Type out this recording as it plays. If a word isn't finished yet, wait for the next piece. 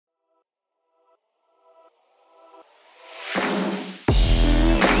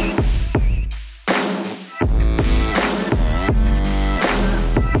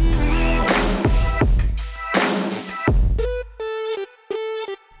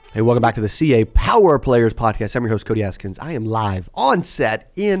Hey, welcome back to the CA Power Players Podcast. I'm your host, Cody Askins. I am live on set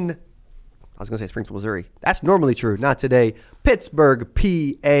in, Springfield, Missouri. That's normally true, not today. Pittsburgh,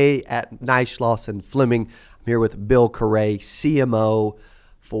 PA at Nyschloss and Fleming. I'm here with Bill Correa, CMO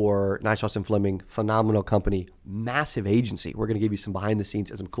for Nyschloss and Fleming. Phenomenal company, massive agency. We're going to give you some behind the scenes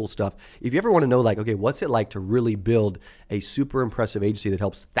and some cool stuff. If you ever want to know, what's it like to really build a super impressive agency that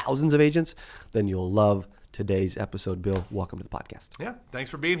helps thousands of agents, then you'll love today's episode. Bill, welcome to the podcast. Yeah, thanks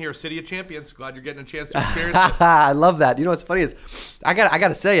for being here. City of Champions. Glad you're getting a chance to experience it. I love that. You know what's funny is I got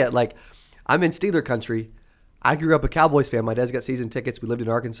to say it. I'm in Steeler country. I grew up a Cowboys fan. My dad's got season tickets. We lived in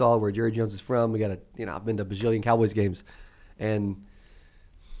Arkansas, where Jerry Jones is from. I've been to a bajillion Cowboys games, and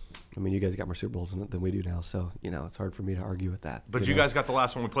you guys got more Super Bowls than we do now. So it's hard for me to argue with that. But you guys got the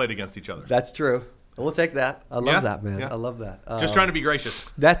last one we played against each other. That's true. We'll take that. I love that, man. Yeah. I love that. Just trying to be gracious.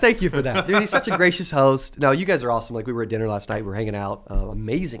 Thank you for that. Dude, he's such a gracious host. No, you guys are awesome. We were at dinner last night. We were hanging out.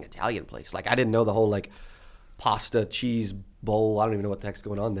 Amazing Italian place. I didn't know the whole pasta cheese bowl. I don't even know what the heck's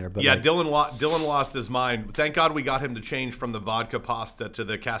going on there. But yeah, Dylan lost his mind. Thank God we got him to change from the vodka pasta to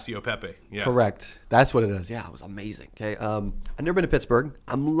the Cassio Pepe. Yeah. Correct. That's what it is. Yeah, it was amazing. Okay. I've never been to Pittsburgh.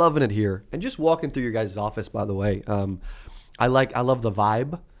 I'm loving it here. And just walking through your guys' office, by the way, I love the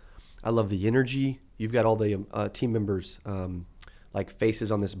vibe. I love the energy. You've got all the team members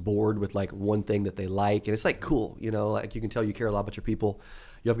faces on this board with one thing that they like, and it's cool. You can tell you care a lot about your people.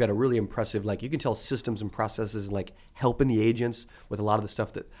 You've got a really impressive you can tell systems and processes and helping the agents with a lot of the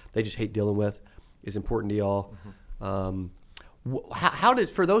stuff that they just hate dealing with is important to y'all. Mm-hmm. How did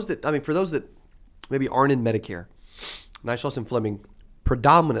for those that maybe aren't in Medicare, Nyschloss and Fleming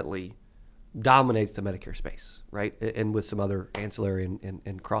predominantly dominates the Medicare space, right? And with some other ancillary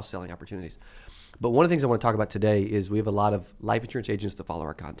and cross-selling opportunities. But one of the things I want to talk about today is we have a lot of life insurance agents that follow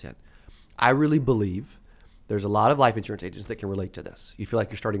our content. I really believe there's a lot of life insurance agents that can relate to this. You feel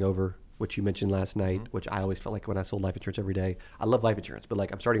like you're starting over, which you mentioned last night, which I always felt like when I sold life insurance every day. I love life insurance, but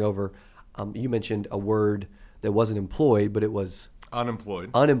I'm starting over. You mentioned a word that wasn't employed, but it was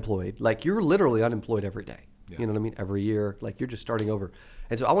unemployed. You're literally unemployed every day. Yeah. You know what I mean? Every year, you're just starting over.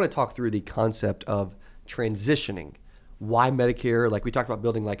 And so I want to talk through the concept of transitioning. Why Medicare? We talked about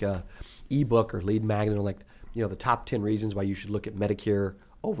building a ebook or lead magnet, the top 10 reasons why you should look at Medicare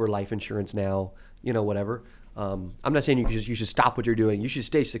over life insurance now. Whatever. I'm not saying you should stop what you're doing. You should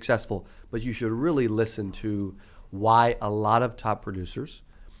stay successful, but you should really listen to why a lot of top producers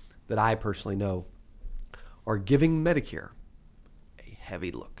that I personally know are giving Medicare a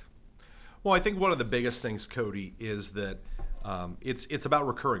heavy look. Well, I think one of the biggest things, Cody, is that it's about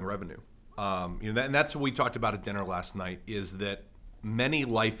recurring revenue. And that's what we talked about at dinner last night, is that many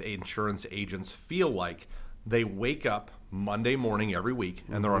life insurance agents feel like they wake up Monday morning every week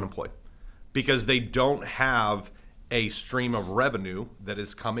and they're unemployed because they don't have a stream of revenue that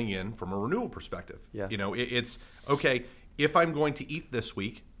is coming in from a renewal perspective. Yeah. It's okay, if I'm going to eat this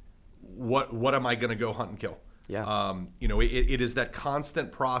week, what am I going to go hunt and kill? Yeah. It is that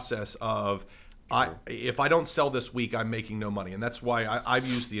constant process of if I don't sell this week, I'm making no money. And that's why I've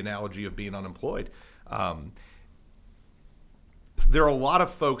used the analogy of being unemployed. There are a lot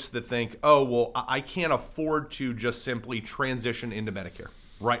of folks that think, oh, well, I can't afford to just simply transition into Medicare.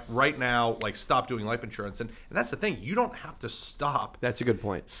 Right now, stop doing life insurance. And that's the thing. You don't have to stop. That's a good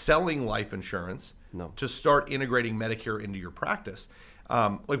point. Selling life insurance to start integrating Medicare into your practice.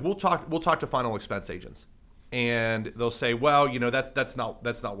 We'll talk to final expense agents. And they'll say, well, that's not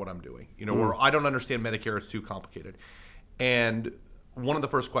what I'm doing. Or I don't understand Medicare, it's too complicated. And one of the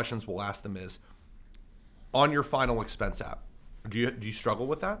first questions we'll ask them is, on your final expense app, do you struggle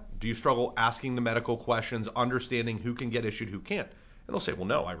with that? Do you struggle asking the medical questions, understanding who can get issued, who can't? And they'll say, well,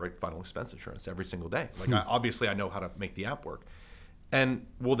 no, I write final expense insurance every single day. Obviously, I know how to make the app work. And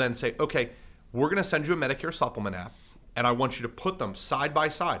we'll then say, okay, we're going to send you a Medicare supplement app, and I want you to put them side by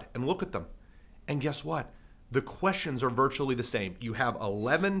side and look at them. And guess what? The questions are virtually the same. You have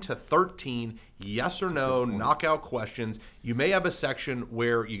 11 to 13 yes or no knockout questions. You may have a section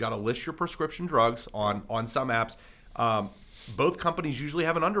where you got to list your prescription drugs on some apps. Both companies usually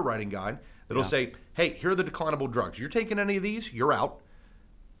have an underwriting guide that'll say, hey, here are the declinable drugs. You're taking any of these, you're out.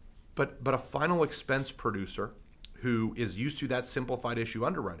 But a final expense producer who is used to that simplified issue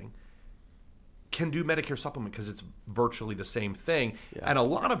underwriting can do Medicare supplement because it's virtually the same thing. Yeah. And a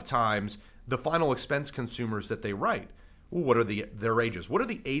lot of times, the final expense consumers that they write, what are their ages? What are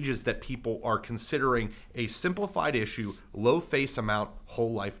the ages that people are considering a simplified issue, low face amount,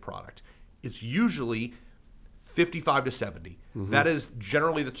 whole life product? It's usually 55 to 70. Mm-hmm. That is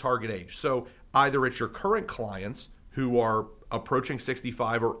generally the target age. So either it's your current clients who are approaching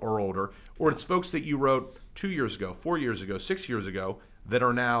 65 or older, or it's folks that you wrote 2 years ago, 4 years ago, 6 years ago, that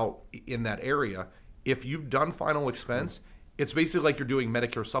are now in that area. If you've done final expense, it's basically like you're doing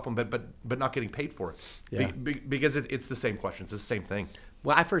Medicare supplement, but not getting paid for it. Yeah. Because it's the same questions. It's the same thing.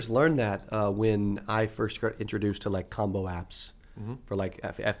 Well, I first learned that when I first got introduced to like combo apps for like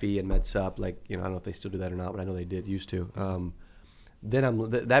FE and MedSup. Like, I don't know if they still do that or not, but I know they used to. Then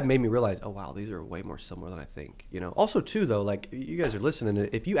that made me realize, oh wow, these are way more similar than I think. Also too though, like you guys are listening,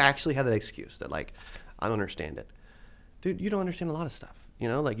 if you actually have that excuse that like I don't understand it, dude, you don't understand a lot of stuff.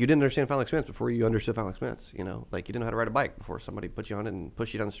 Like you didn't understand final expense before you understood final expense. Like you didn't know how to ride a bike before somebody put you on it and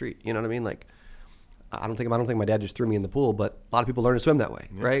pushed you down the street. You know what I mean? Like I don't think my dad just threw me in the pool, but a lot of people learn to swim that way,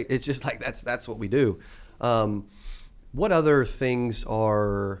 right? It's just like that's what we do. What other things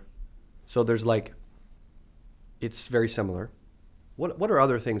are? So there's like, it's very similar. What are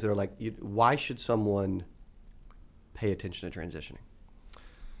other things that are like? Why should someone pay attention to transitioning?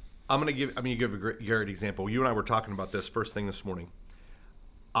 I'm gonna give a great example. You and I were talking about this first thing this morning.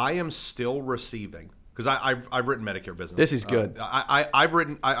 I am still receiving, because I've written Medicare business. This is good. I've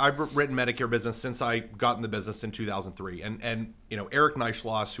written Medicare business since I got in the business in 2003, and Eric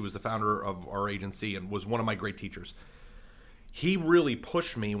Neischloss, who was the founder of our agency and was one of my great teachers, he really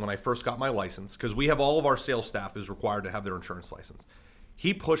pushed me when I first got my license, because we have all of our sales staff is required to have their insurance license.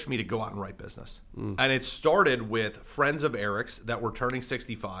 He pushed me to go out and write business, and it started with friends of Eric's that were turning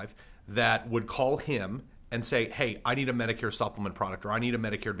 65 that would call him and say, hey, I need a Medicare supplement product, or I need a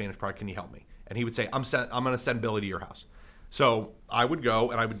Medicare Advantage product. Can you help me? And he would say, I'm going to send Billy to your house. So I would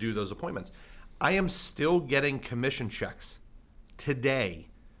go and I would do those appointments. I am still getting commission checks today,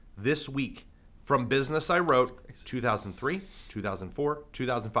 this week, from business I wrote 2003, 2004,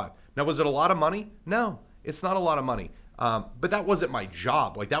 2005. Now, was it a lot of money? No, it's not a lot of money. But that wasn't my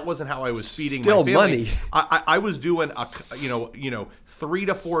job. Like, that wasn't how I was feeding my family. Money. I was doing 3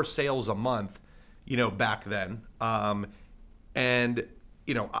 to 4 sales a month, back then. And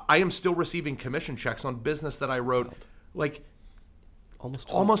I am still receiving commission checks on business that I wrote like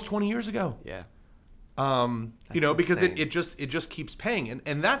almost 20 years ago. Yeah. Because it just keeps paying.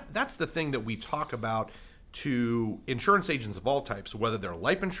 And that's the thing that we talk about to insurance agents of all types, whether they're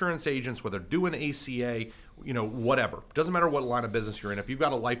life insurance agents, whether they're doing ACA, whatever. Doesn't matter what line of business you're in. If you've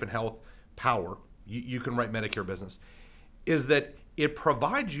got a life and health power, you can write Medicare business. Is that it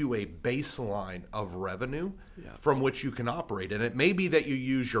provides you a baseline of revenue from which you can operate. And it may be that you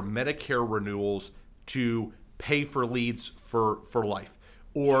use your Medicare renewals to pay for leads for life.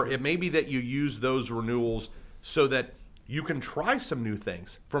 Or it may be that you use those renewals so that you can try some new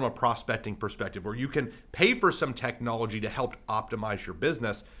things from a prospecting perspective, or you can pay for some technology to help optimize your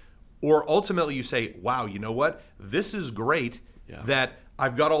business. Or ultimately you say, wow, you know what? This is great that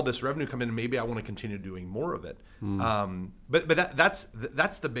I've got all this revenue coming in, and maybe I want to continue doing more of it. But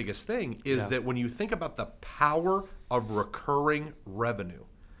that's the biggest thing is that when you think about the power of recurring revenue,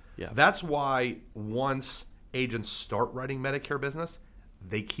 that's why once agents start writing Medicare business,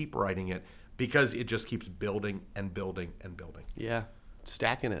 they keep writing it because it just keeps building and building and building. Yeah,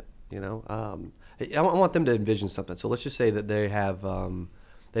 stacking it. I want them to envision something. So let's just say that they have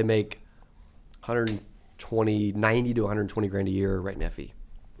they make 90 to 120 grand a year writing FE.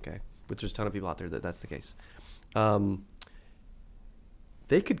 Okay, which there's a ton of people out there that's the case.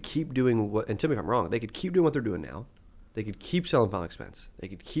 They could keep doing and tell me if I'm wrong, they could keep doing what they're doing now. They could keep selling final expense. They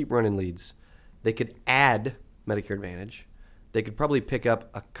could keep running leads. They could add Medicare Advantage. They could probably pick up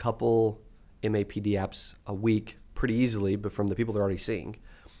a couple MAPD apps a week pretty easily, but from the people they're already seeing,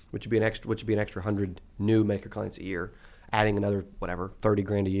 which would be an extra 100 new Medicare clients a year, adding another 30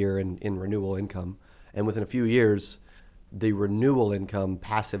 grand a year in renewal income. And within a few years, the renewal income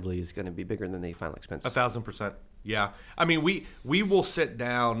passively is going to be bigger than the final expense. 1,000%. Yeah. I mean, we will sit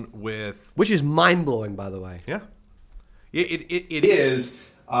down with... Which is mind-blowing, by the way. Yeah. It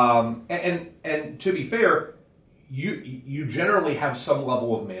is. And to be fair, you generally have some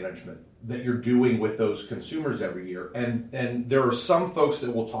level of management that you're doing with those consumers every year. And there are some folks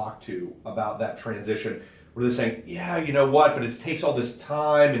that we'll talk to about that transition where they're saying, yeah, you know what, but it takes all this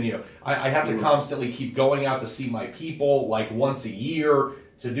time, and I have to constantly keep going out to see my people like once a year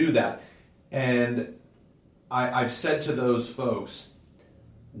to do that. And I've said to those folks,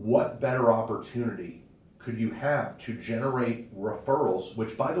 what better opportunity could you have to generate referrals,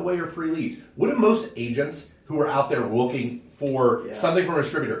 which, by the way, are free leads? What do most agents who are out there looking for something from a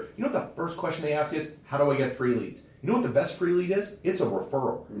distributor, you know what the first question they ask is, how do I get free leads? You know what the best free lead is? It's a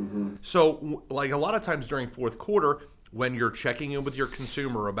referral. Mm-hmm. So, like a lot of times during fourth quarter, when you're checking in with your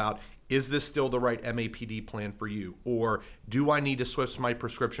consumer about, is this still the right MAPD plan for you? Or do I need to switch my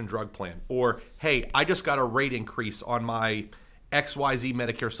prescription drug plan? Or, hey, I just got a rate increase on my XYZ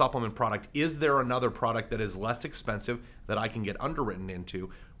Medicare supplement product. Is there another product that is less expensive that I can get underwritten into?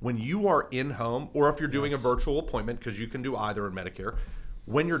 When you are in home, or if you're doing a virtual appointment, because you can do either in Medicare,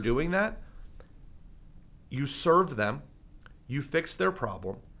 when you're doing that, you serve them, you fix their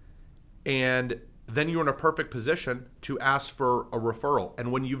problem, and then you're in a perfect position to ask for a referral.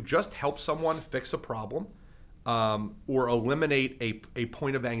 And when you've just helped someone fix a problem or eliminate a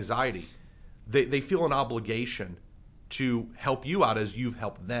point of anxiety, they feel an obligation to help you out as you've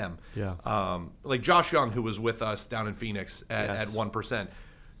helped them. Yeah. Like Josh Young, who was with us down in Phoenix at 1%,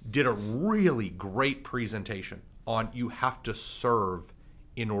 did a really great presentation on you have to serve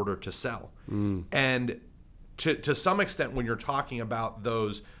in order to sell. And to some extent, when you're talking about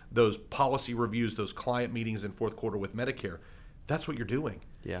those policy reviews, those client meetings in fourth quarter with Medicare, that's what you're doing.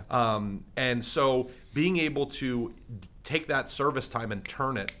 Yeah. And so being able to take that service time and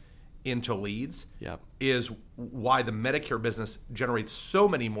turn it into leads is why the Medicare business generates so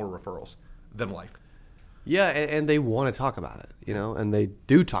many more referrals than life. Yeah, and they want to talk about it, and they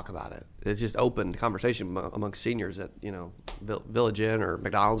do talk about it. It's just open conversation amongst seniors at, Village Inn or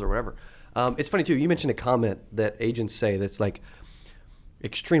McDonald's or whatever. It's funny, too. You mentioned a comment that agents say that's, like,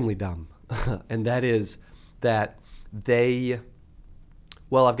 extremely dumb, and that is that I've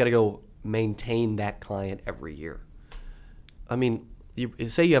got to go maintain that client every year. I mean,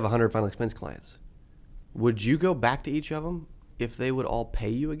 say you have 100 final expense clients. Would you go back to each of them if they would all pay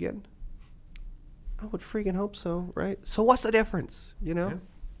you again? I would freaking hope so, right? So what's the difference,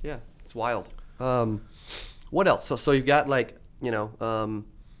 Yeah, it's wild. What else? So you've got, like,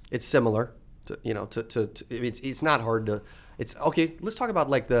 it's similar to, it's not hard to, it's okay. Let's talk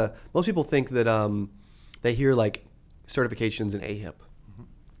about, like, most people think that they hear, like, certifications in AHIP,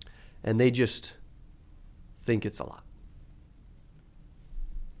 and they just think it's a lot.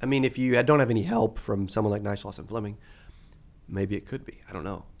 I mean, if you don't have any help from someone like Nysh Lawson Fleming, maybe it could be. I don't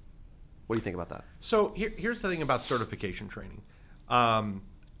know. What do you think about that? So here's the thing about certification training.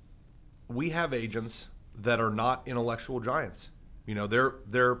 We have agents that are not intellectual giants.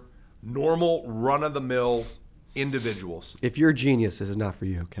 They're normal, run-of-the-mill individuals. If you're a genius, this is not for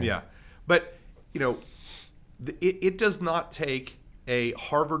you, okay? Yeah. But, it does not take a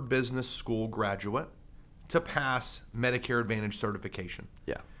Harvard Business School graduate to pass Medicare Advantage certification.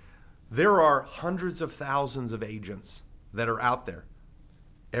 Yeah. There are hundreds of thousands of agents that are out there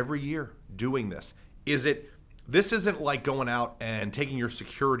every year doing this. This isn't like going out and taking your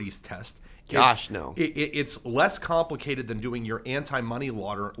securities test. No. It's less complicated than doing your anti-money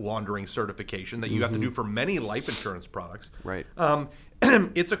laundering certification that you have to do for many life insurance products. Right.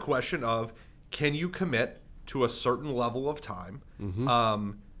 It's a question of, can you commit to a certain level of time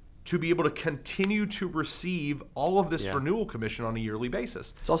to be able to continue to receive all of this renewal commission on a yearly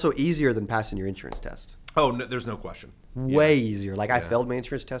basis? It's also easier than passing your insurance test. Oh, no, there's no question. Way easier. Like, I failed my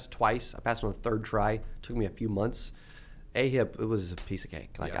insurance test twice. I passed on the third try. It took me a few months. AHIP, it was a piece of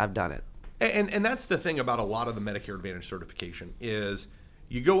cake. Like, I've done it. And that's the thing about a lot of the Medicare Advantage certification is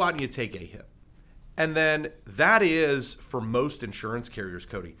you go out and you take AHIP. And then that is, for most insurance carriers,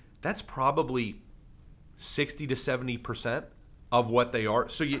 Cody, that's probably 60 to 70% of what they are.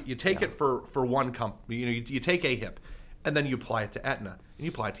 So you take it for one company. You take AHIP, and then you apply it to Aetna, and you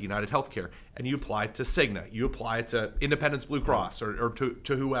apply it to United Healthcare, and you apply it to Cigna, you apply it to Independence Blue Cross or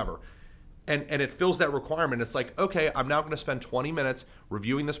to whoever. And it fills that requirement. It's like, okay, I'm now going to spend 20 minutes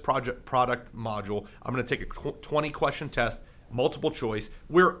reviewing this product module. I'm going to take a 20-question test, multiple choice,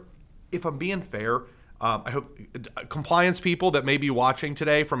 where, if I'm being fair, I hope compliance people that may be watching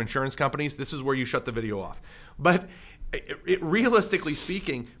today from insurance companies, this is where you shut the video off. But realistically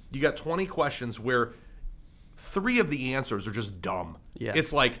speaking, you got 20 questions where 3 of the answers are just dumb. Yeah.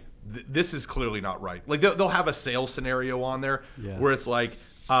 It's like, this is clearly not right. Like, they'll have a sales scenario on there where it's like,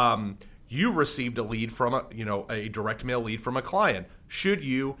 you received a lead from a direct mail lead from a client. Should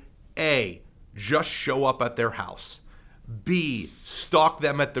you, A, just show up at their house, B, stalk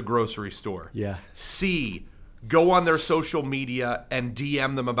them at the grocery store, C, go on their social media and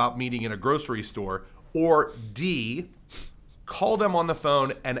DM them about meeting in a grocery store, or D, call them on the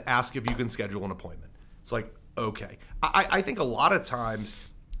phone and ask if you can schedule an appointment? It's like, okay. I think a lot of times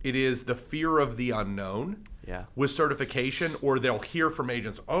it is the fear of the unknown with certification, or they'll hear from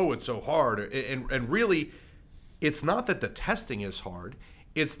agents, oh, it's so hard. And really, it's not that the testing is hard.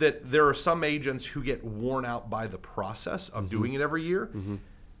 It's that there are some agents who get worn out by the process of doing it every year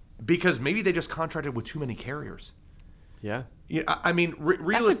because maybe they just contracted with too many carriers. Yeah. I mean,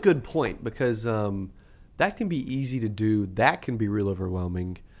 that's a good point, because that can be easy to do. That can be real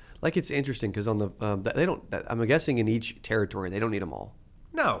overwhelming. Like, it's interesting because on the they don't. I'm guessing in each territory they don't need them all.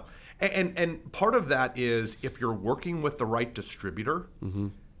 No, And part of that is if you're working with the right distributor,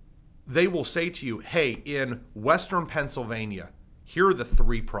 they will say to you, hey, in Western Pennsylvania, here are the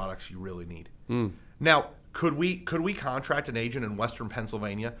 3 products you really need. Now, could we contract an agent in Western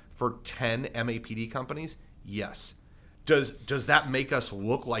Pennsylvania for 10 MAPD companies? Yes. Does that make us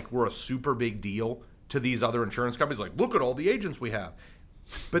look like we're a super big deal to these other insurance companies? Like, look at all the agents we have.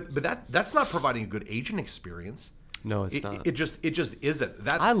 But that's not providing a good agent experience. No, it's not. It just isn't.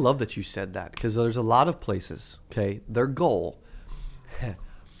 I love that you said that, because there's a lot of places, okay, their goal,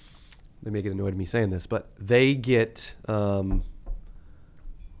 they may get annoyed at me saying this, but they get like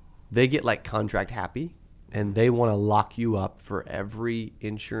contract happy, and they want to lock you up for every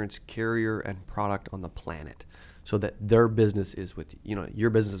insurance carrier and product on the planet, so that their business is with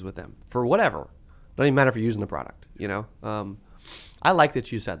your business is with them for whatever. Doesn't even matter if you're using the product. I like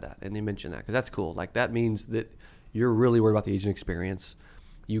that you said that and you mentioned that, because that's cool. Like, that means that you're really worried about the agent experience.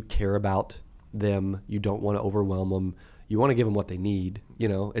 You care about them. You don't want to overwhelm them. You want to give them what they need.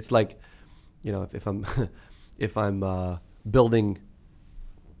 It's like, if I'm if I'm building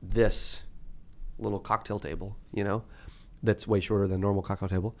this little cocktail table, that's way shorter than a normal cocktail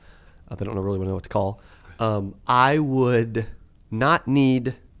table. They don't really know what to call. I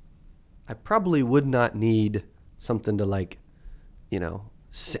probably would not need something to like,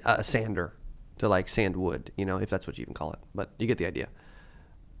 a sander to like sand wood, if that's what you even call it. But you get the idea.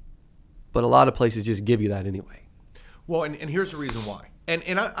 But a lot of places just give you that anyway. Well, and here's the reason why.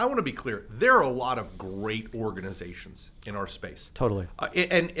 And I want to be clear. There are a lot of great organizations in our space. Totally.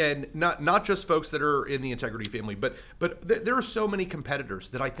 And not just folks that are in the Integrity family, but there are so many competitors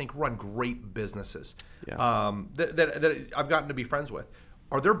that I think run great businesses. Yeah. That I've gotten to be friends with.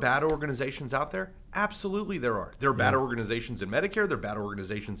 Are there bad organizations out there? Absolutely there are. There are bad organizations in Medicare. There are bad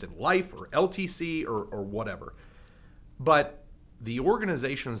organizations in life or LTC or whatever. But the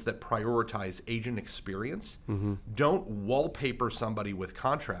organizations that prioritize agent experience don't wallpaper somebody with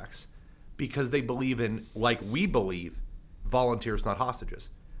contracts because they believe in, like we believe, volunteers, not hostages.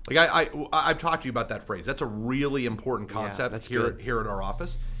 Like I've talked to you about that phrase. That's a really important concept here at our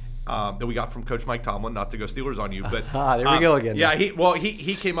office. That we got from Coach Mike Tomlin, not to go Steelers on you, but there we go again. Yeah,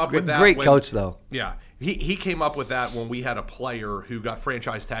 he came up with that. Great coach, though. Yeah, he came up with that when we had a player who got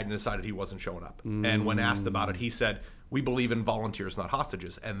franchise tagged and decided he wasn't showing up. And when asked about it, he said, "We believe in volunteers, not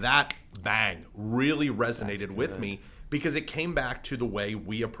hostages." And that really resonated with me, because it came back to the way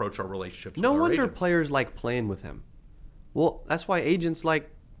we approach our relationships. No with our wonder agents. players like playing with him. Well, that's why agents like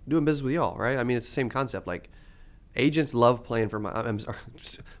doing business with y'all, right? I mean, it's the same concept. Like, agents love playing for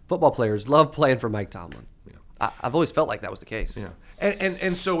football players love playing for Mike Tomlin. Yeah. I've always felt like that was the case. Yeah.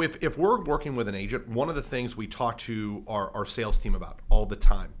 And so if we're working with an agent, one of the things we talk to our sales team about all the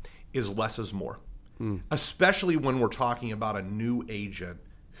time is less is more. Especially when we're talking about a new agent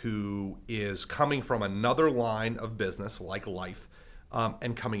who is coming from another line of business like life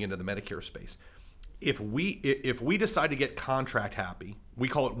and coming into the Medicare space. If we decide to get contract happy, we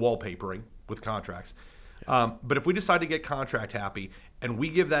call it wallpapering with contracts. But if we decide to get contract happy and we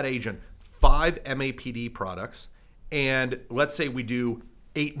give that agent 5 MAPD products, and let's say we do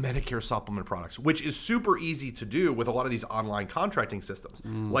 8 Medicare supplement products, which is super easy to do with a lot of these online contracting systems,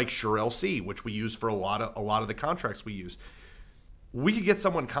 like SureLC, which we use for a lot of the contracts we use. We could get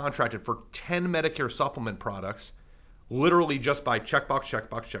someone contracted for 10 Medicare supplement products, literally just by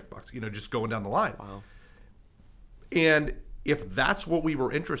checkbox, just going down the line. Wow. And if that's what we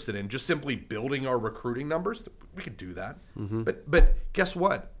were interested in, just simply building our recruiting numbers, we could do that. But guess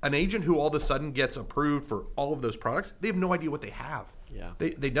what? An agent who all of a sudden gets approved for all of those products, they have no idea what they have. Yeah.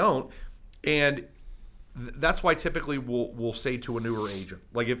 They don't. And that's why typically we'll say to a newer agent,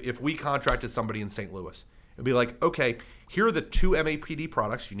 like if we contracted somebody in St. Louis, it'd be like, okay, here are the 2 MAPD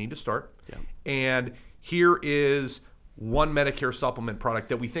products you need to start. Yeah. And here is 1 Medicare supplement product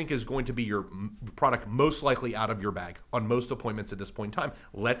that we think is going to be your product most likely out of your bag on most appointments at this point in time.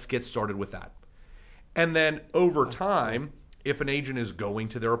 Let's get started with that. And then over time, if an agent is going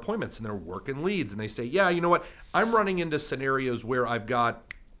to their appointments and they're working leads and they say, yeah, you know what, I'm running into scenarios where I've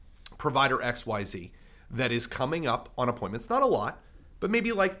got provider XYZ that is coming up on appointments, not a lot, but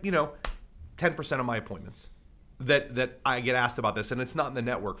maybe like, 10% of my appointments that I get asked about this, and it's not in the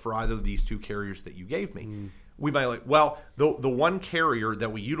network for either of these 2 carriers that you gave me. We might like, well, the one carrier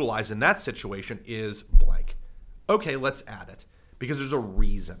that we utilize in that situation is blank. Okay, let's add it because there's a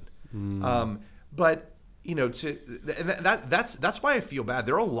reason. But that's why I feel bad.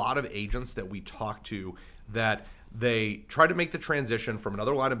 There are a lot of agents that we talk to that they try to make the transition from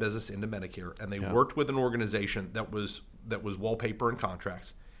another line of business into Medicare, and they worked with an organization that was wallpaper and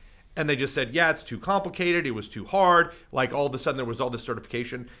contracts. And they just said, yeah, it's too complicated. It was too hard. Like all of a sudden there was all this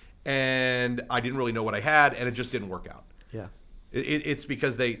certification. and I didn't really know what I had, and it just didn't work out. Yeah. It's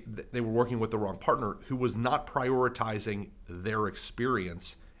because they were working with the wrong partner who was not prioritizing their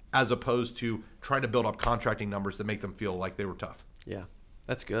experience as opposed to trying to build up contracting numbers that make them feel like they were tough. Yeah,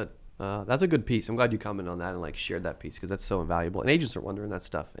 that's good. That's a good piece. I'm glad you commented on that and like shared that piece because that's so invaluable. And agents are wondering that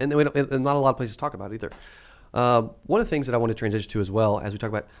stuff, and not a lot of places talk about it either. One of the things that I want to transition to as well as we talk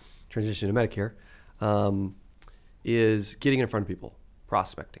about transition to Medicare is getting in front of people.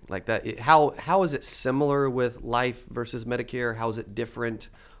 Prospecting like that. How is it similar with life versus Medicare? How is it different?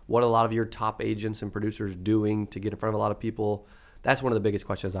 What are a lot of your top agents and producers doing to get in front of a lot of people? That's one of the biggest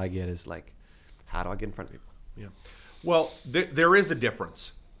questions I get is like, how do I get in front of people? Yeah. Well, there is a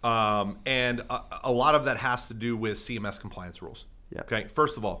difference. And a lot of that has to do with CMS compliance rules. Yeah. Okay.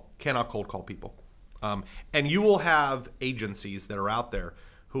 First of all, cannot cold call people. And you will have agencies that are out there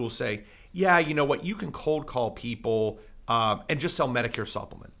who will say, yeah, you know what, you can cold call people and just sell Medicare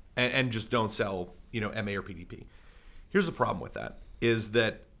supplement and just don't sell, MA or PDP. Here's the problem with that is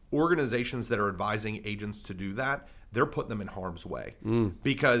that organizations that are advising agents to do that, they're putting them in harm's way.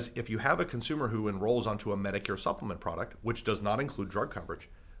 Because if you have a consumer who enrolls onto a Medicare supplement product, which does not include drug coverage,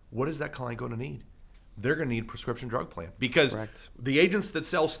 what is that client going to need? They're going to need a prescription drug plan because the agents that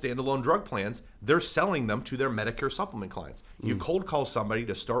sell standalone drug plans, they're selling them to their Medicare supplement clients. You cold call somebody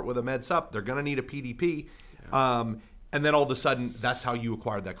to start with a med sup, they're going to need a PDP. And then all of a sudden, that's how you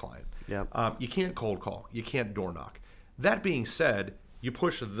acquired that client. Yeah. You can't cold call. You can't door knock. That being said, you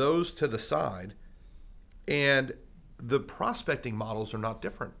push those to the side, and the prospecting models are not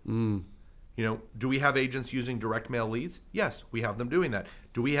different. Do we have agents using direct mail leads? Yes, we have them doing that.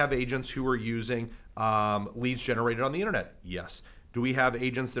 Do we have agents who are using leads generated on the internet? Yes. Do we have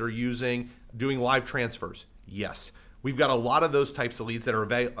agents that are doing live transfers? Yes. We've got a lot of those types of leads that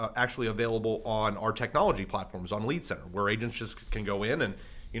are actually available on our technology platforms on Lead Center, where agents just can go in and,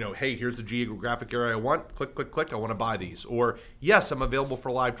 hey, here's the geographic area I want. Click, click, click. I want to buy these. Or, yes, I'm available for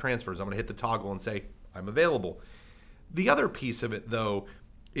live transfers. I'm going to hit the toggle and say, I'm available. The other piece of it, though,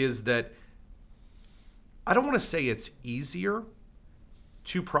 is that I don't want to say it's easier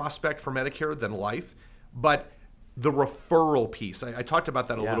to prospect for Medicare than life, but the referral piece, I talked about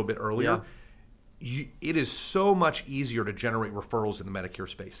that a little bit earlier. Yeah. It is so much easier to generate referrals in the Medicare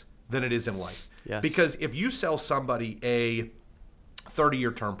space than it is in life. Yes. Because if you sell somebody a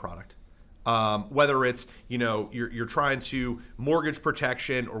 30-year term product, whether it's, you're trying to mortgage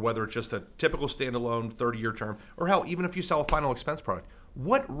protection or whether it's just a typical standalone 30-year term, or hell, even if you sell a final expense product,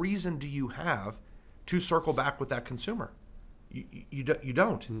 what reason do you have to circle back with that consumer? You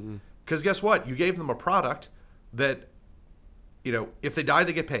don't. Because guess what? You gave them a product that, if they die,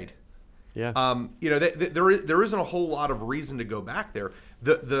 they get paid. Yeah. There isn't a whole lot of reason to go back there.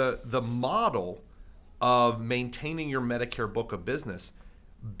 The model of maintaining your Medicare book of business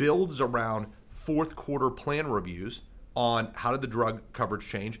builds around fourth quarter plan reviews on how did the drug coverage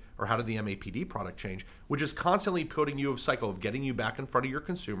change or how did the MAPD product change, which is constantly putting you a cycle of getting you back in front of your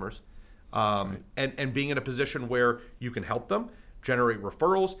consumers and being in a position where you can help them generate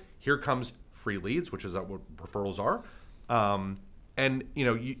referrals. Here comes free leads, which is what referrals are. And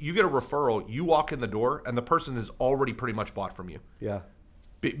you get a referral, you walk in the door, and the person is already pretty much bought from you. Yeah.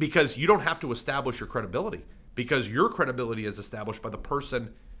 Because you don't have to establish your credibility, because your credibility is established by the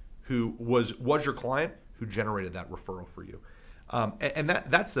person who was your client who generated that referral for you. And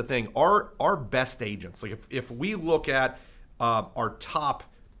that's the thing. Our best agents, like if we look at our top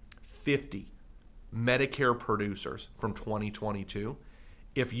 50 Medicare producers from 2022.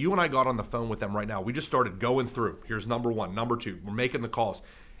 If you and I got on the phone with them right now, we just started going through, here's number one, number two, we're making the calls.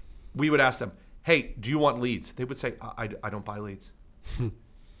 We would ask them, hey, do you want leads? They would say, I don't buy leads.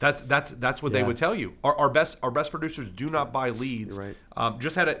 That's what they would tell you. Our best producers do not buy leads. You're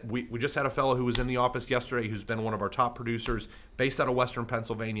right. We just had a fellow who was in the office yesterday who's been one of our top producers based out of Western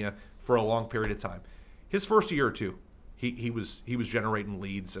Pennsylvania for a long period of time. His first year or two, he was generating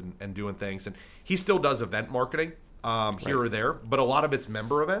leads and doing things, and he still does event marketing. Here or there, but a lot of it's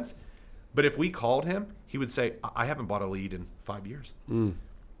member events. But if we called him, he would say, I haven't bought a lead in 5 years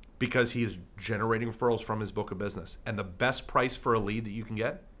because he is generating referrals from his book of business. And the best price for a lead that you can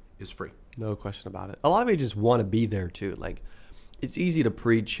get is free. No question about it. A lot of agents want to be there too. Like, it's easy to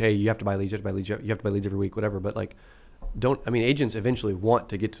preach, hey, you have to buy leads, you have to buy leads, you have to buy leads every week, whatever. But agents eventually want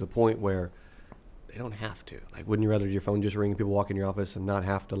to get to the point where they don't have to. Like, wouldn't you rather your phone just ring and people walk in your office and not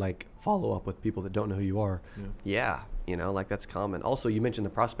have to follow up with people that don't know who you are? Yeah, that's common. Also, you mentioned the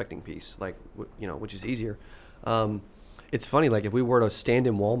prospecting piece, which is easier. It's funny, if we were to stand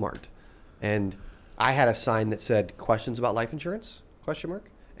in Walmart and I had a sign that said questions about life insurance, ?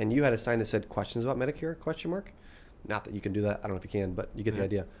 And you had a sign that said questions about Medicare, ? Not that you can do that. I don't know if you can, but you get the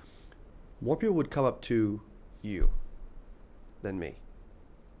idea. more people would come up to you than me.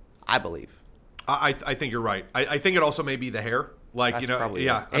 I believe. I think you're right. I think it also may be the hair. Like, That's you know, probably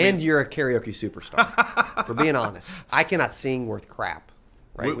yeah. it. And you're a karaoke superstar. For being honest, I cannot sing worth crap.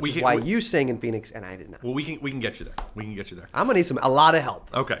 Right, which is why you sang in Phoenix and I did not. Well, we can get you there. We can get you there. I'm gonna need a lot of help.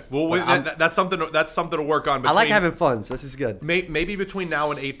 Okay. Well, that's something to work on. I like having fun, so this is good. Maybe between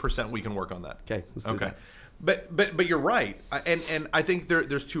now and 8%, we can work on that. Okay. Let's do that. But you're right, and I think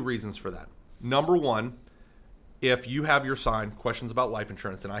there's two reasons for that. Number one, if you have your sign questions about life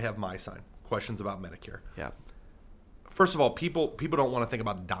insurance, and I have my sign questions about Medicare. Yeah. First of all, people don't want to think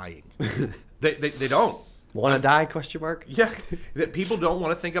about dying. They don't. Want to die? Question mark. Yeah, that people don't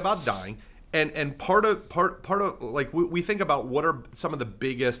want to think about dying, and part of like we think about what are some of the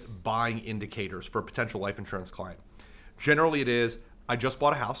biggest buying indicators for a potential life insurance client. Generally, it is I just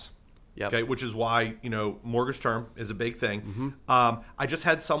bought a house. Yep. Okay, which is why mortgage term is a big thing. Mm-hmm. I just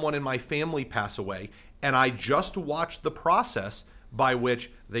had someone in my family pass away, and I just watched the process by which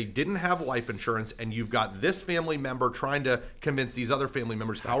they didn't have life insurance, and you've got this family member trying to convince these other family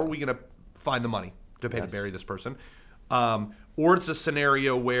members, how are we going to find the money to pay to bury this person? Or it's a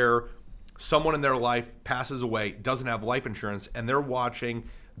scenario where someone in their life passes away, doesn't have life insurance, and they're watching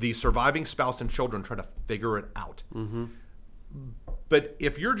the surviving spouse and children try to figure it out. Mm-hmm. But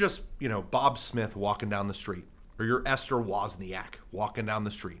if you're just, Bob Smith walking down the street, or you're Esther Wozniak walking down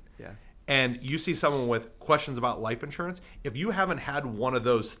the street, and you see someone with questions about life insurance, if you haven't had one of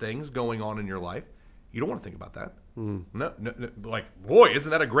those things going on in your life, you don't want to think about that. No, like, boy, isn't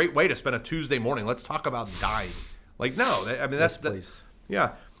that a great way to spend a Tuesday morning? Let's talk about dying. Like, no, I mean,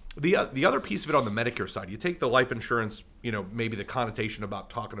 yeah. The other piece of it on the Medicare side, you take the life insurance, maybe the connotation about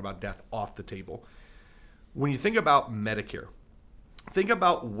talking about death off the table. When you think about Medicare, think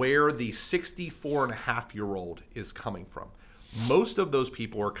about where the 64-and-a-half-year-old is coming from. Most of those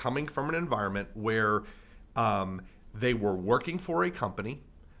people are coming from an environment where they were working for a company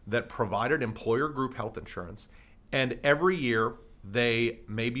that provided employer group health insurance, and every year they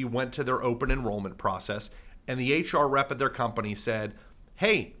maybe went to their open enrollment process, and the HR rep at their company said,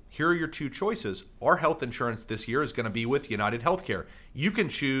 hey, here are your two choices. Our health insurance this year is going to be with United Healthcare. You can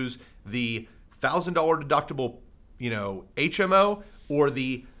choose the $1,000 deductible, HMO, or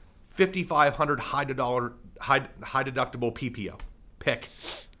the $5,500 high deductible PPO. Pick.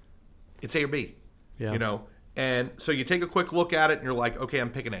 It's A or B. Yeah. And so you take a quick look at it and you're like, okay, I'm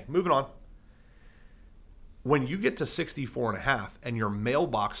picking A. Moving on. When you get to 64 and a half and your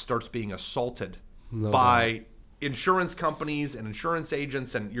mailbox starts being assaulted by insurance companies and insurance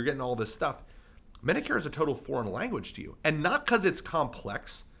agents, and you're getting all this stuff, Medicare is a total foreign language to you. And not because it's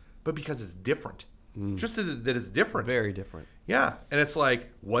complex, but because it's different. Just that it's different. Very different. Yeah. And it's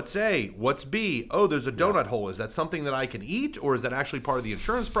like, what's A? What's B? Oh, there's a donut hole. Is that something that I can eat, or is that actually part of the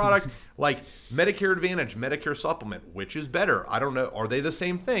insurance product? Like Medicare Advantage, Medicare Supplement, which is better? I don't know. Are they the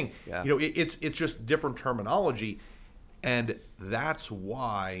same thing? Yeah. It's just different terminology. And that's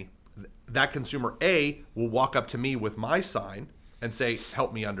why that consumer A will walk up to me with my sign and say,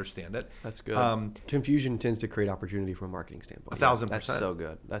 help me understand it. That's good. Confusion tends to create opportunity from a marketing standpoint. 1,000%. That's so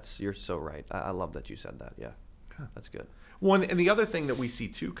good. You're so right. I love that you said that. Yeah. That's good. One, and the other thing that we see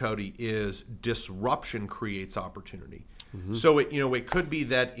too, Cody, is disruption creates opportunity. Mm-hmm. So it could be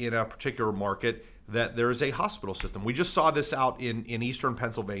that in a particular market that there is a hospital system. We just saw this out in Eastern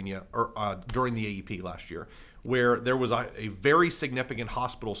Pennsylvania during the AEP last year, where there was a very significant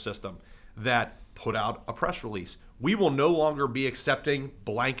hospital system that put out a press release. We will no longer be accepting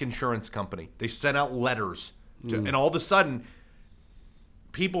blank insurance company. They sent out letters and all of a sudden,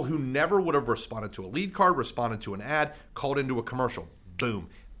 people who never would have responded to a lead card, responded to an ad, called into a commercial. Boom.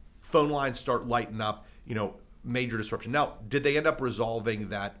 Phone lines start lighting up, major disruption. Now, did they end up resolving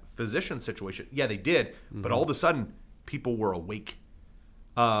that physician situation? Yeah, they did. Mm-hmm. But all of a sudden, people were awake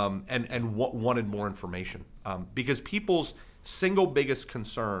and wanted more information because people's single biggest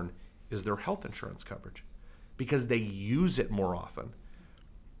concern is their health insurance coverage because they use it more often.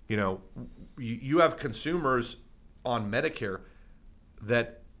 You have consumers on Medicare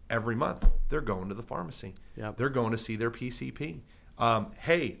that every month they're going to the pharmacy. Yep. They're going to see their PCP.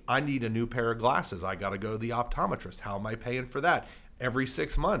 Hey, I need a new pair of glasses. I got to go to the optometrist. How am I paying for that? Every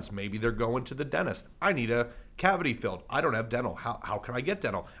 6 months, maybe they're going to the dentist. I need a cavity filled. I don't have dental. How can I get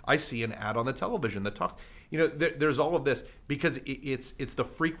dental? I see an ad on the television that talks. There's all of this because it's the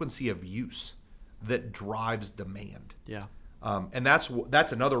frequency of use that drives demand. Yeah. And that's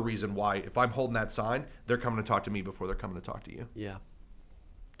another reason why if I'm holding that sign, they're coming to talk to me before they're coming to talk to you. Yeah.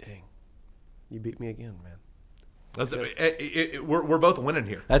 Dang. You beat me again, man. We're both winning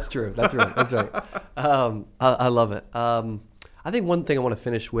here. That's true. That's right. I love it. I think one thing I want to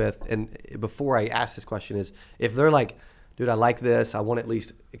finish with, and before I ask this question, is if they're like, dude, I like this, I want to at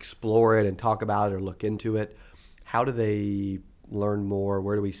least explore it and talk about it or look into it, how do they learn more?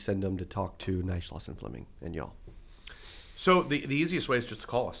 Where do we send them to talk to Nye Schloss & Fleming and y'all? So the easiest way is just to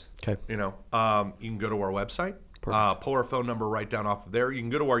call us. Okay. You know, you can go to our website, pull our phone number right down off of there. You can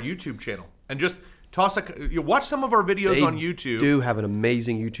go to our YouTube channel and just watch some of our videos on YouTube. They do have an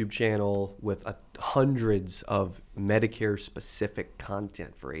amazing YouTube channel with hundreds of Medicare-specific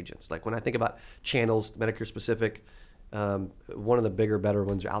content for agents. Like when I think about channels, Medicare-specific, one of the bigger, better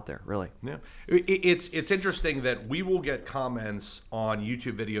ones out there, really. Yeah, it's interesting that we will get comments on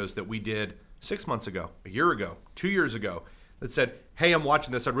YouTube videos that we did 6 months ago, a year ago, 2 years ago, that said, "Hey, I'm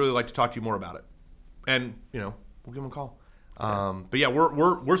watching this. I'd really like to talk to you more about it." And we'll give them a call. But yeah,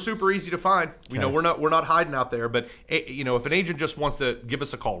 we're super easy to find. You know, we're not hiding out there. But if an agent just wants to give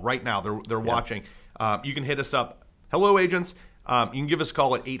us a call right now, they're watching. You can hit us up. Hello, agents. You can give us a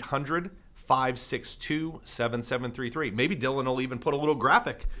call at 800-562-7733. Maybe Dylan will even put a little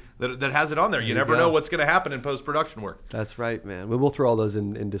graphic that has it on there. You never know what's going to happen in post-production work. That's right, man. We'll throw all those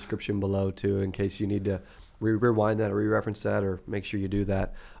in description below, too, in case you need to rewind that or re-reference that, or make sure you do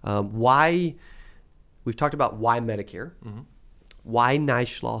that. Why? We've talked about why Medicare. Mm-hmm. Why Nye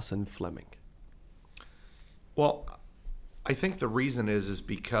Schloss & Fleming? Well, I think the reason is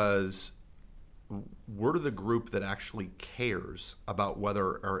because we're the group that actually cares about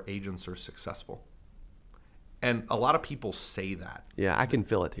whether our agents are successful. And a lot of people say that. Yeah, I can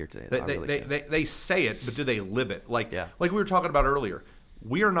feel it here today. They say it, but do they live it? Like we were talking about earlier,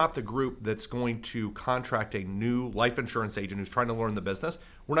 we are not the group that's going to contract a new life insurance agent who's trying to learn the business.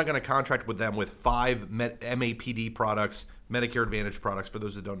 We're not going to contract with them with 5 MAPD products, Medicare Advantage products, for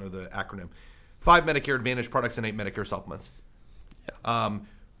those that don't know the acronym. 5 Medicare Advantage products and 8 Medicare supplements. Yeah.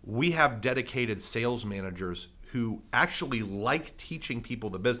 We have dedicated sales managers who actually like teaching people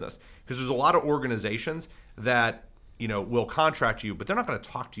the business, because there's a lot of organizations that will contract you, but they're not going to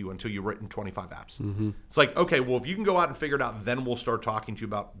talk to you until you've written 25 apps. Mm-hmm. It's like, okay, well, if you can go out and figure it out, then we'll start talking to you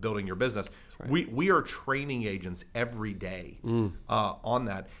about building your business. Right. We are training agents every day on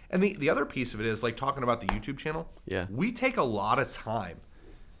that. And the other piece of it is like talking about the YouTube channel. Yeah. We take a lot of time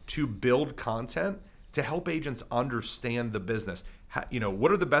to build content to help agents understand the business.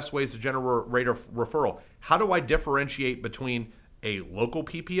 What are the best ways to generate a referral? How do I differentiate between a local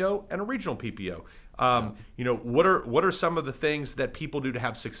PPO and a regional PPO? What are some of the things that people do to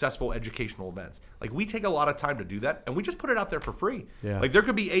have successful educational events? Like, we take a lot of time to do that, and we just put it out there for free. Yeah. Like, there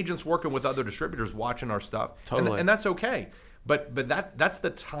could be agents working with other distributors watching our stuff, and that's okay. But that's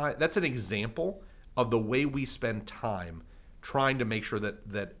the time. That's an example of the way we spend time trying to make sure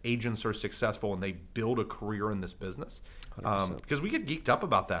that agents are successful and they build a career in this business. Because we get geeked up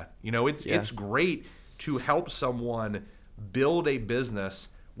about that. It's great to help someone build a business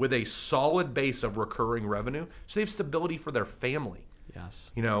with a solid base of recurring revenue, so they have stability for their family.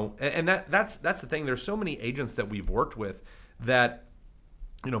 Yes. And that's the thing. There's so many agents that we've worked with that,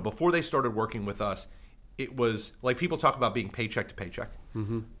 before they started working with us, it was like people talk about being paycheck to paycheck.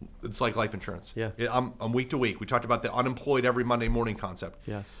 Mm-hmm. It's like life insurance. Yeah. I'm week to week. We talked about the unemployed every Monday morning concept.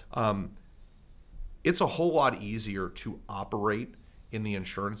 Yes. It's a whole lot easier to operate in the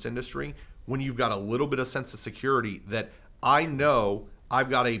insurance industry when you've got a little bit of sense of security that I know I've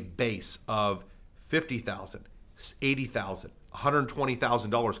got a base of $50,000, $80,000,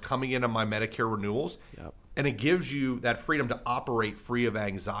 $120,000 coming in on my Medicare renewals. Yep. And it gives you that freedom to operate free of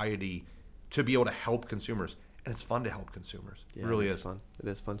anxiety to be able to help consumers. And it's fun to help consumers. Yeah, it really is fun. It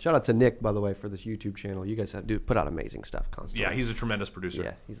is fun. Shout out to Nick, by the way, for this YouTube channel. You guys put out amazing stuff constantly. Yeah, he's a tremendous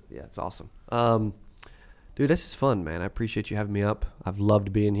producer. Yeah, it's awesome. Dude, this is fun, man. I appreciate you having me up. I've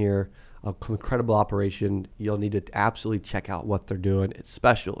loved being here. Incredible operation. You'll need to absolutely check out what they're doing. It's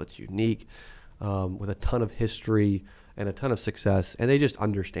special. It's unique, with a ton of history and a ton of success. And they just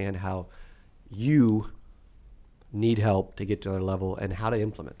understand how you need help to get to another level and how to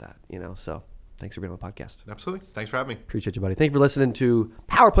implement that. So thanks for being on the podcast. Absolutely. Thanks for having me. Appreciate you, buddy. Thank you for listening to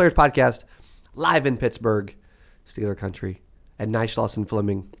Power Players Podcast, live in Pittsburgh, Steeler Country, at Nye Schloss &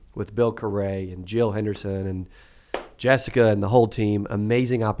 Fleming with Bill Correa and Jill Henderson and Jessica and the whole team.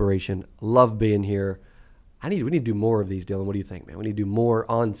 Amazing operation. Love being here. We need to do more of these, Dylan. What do you think, man? We need to do more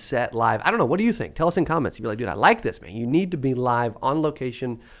on set, live. I don't know. What do you think? Tell us in comments. You'd be like, dude, I like this, man. You need to be live on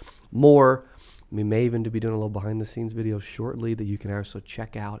location more. We may even be doing a little behind the scenes video shortly that you can also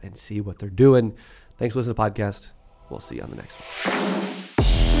check out and see what they're doing. Thanks for listening to the podcast. We'll see you on the next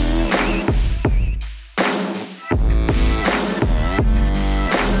one.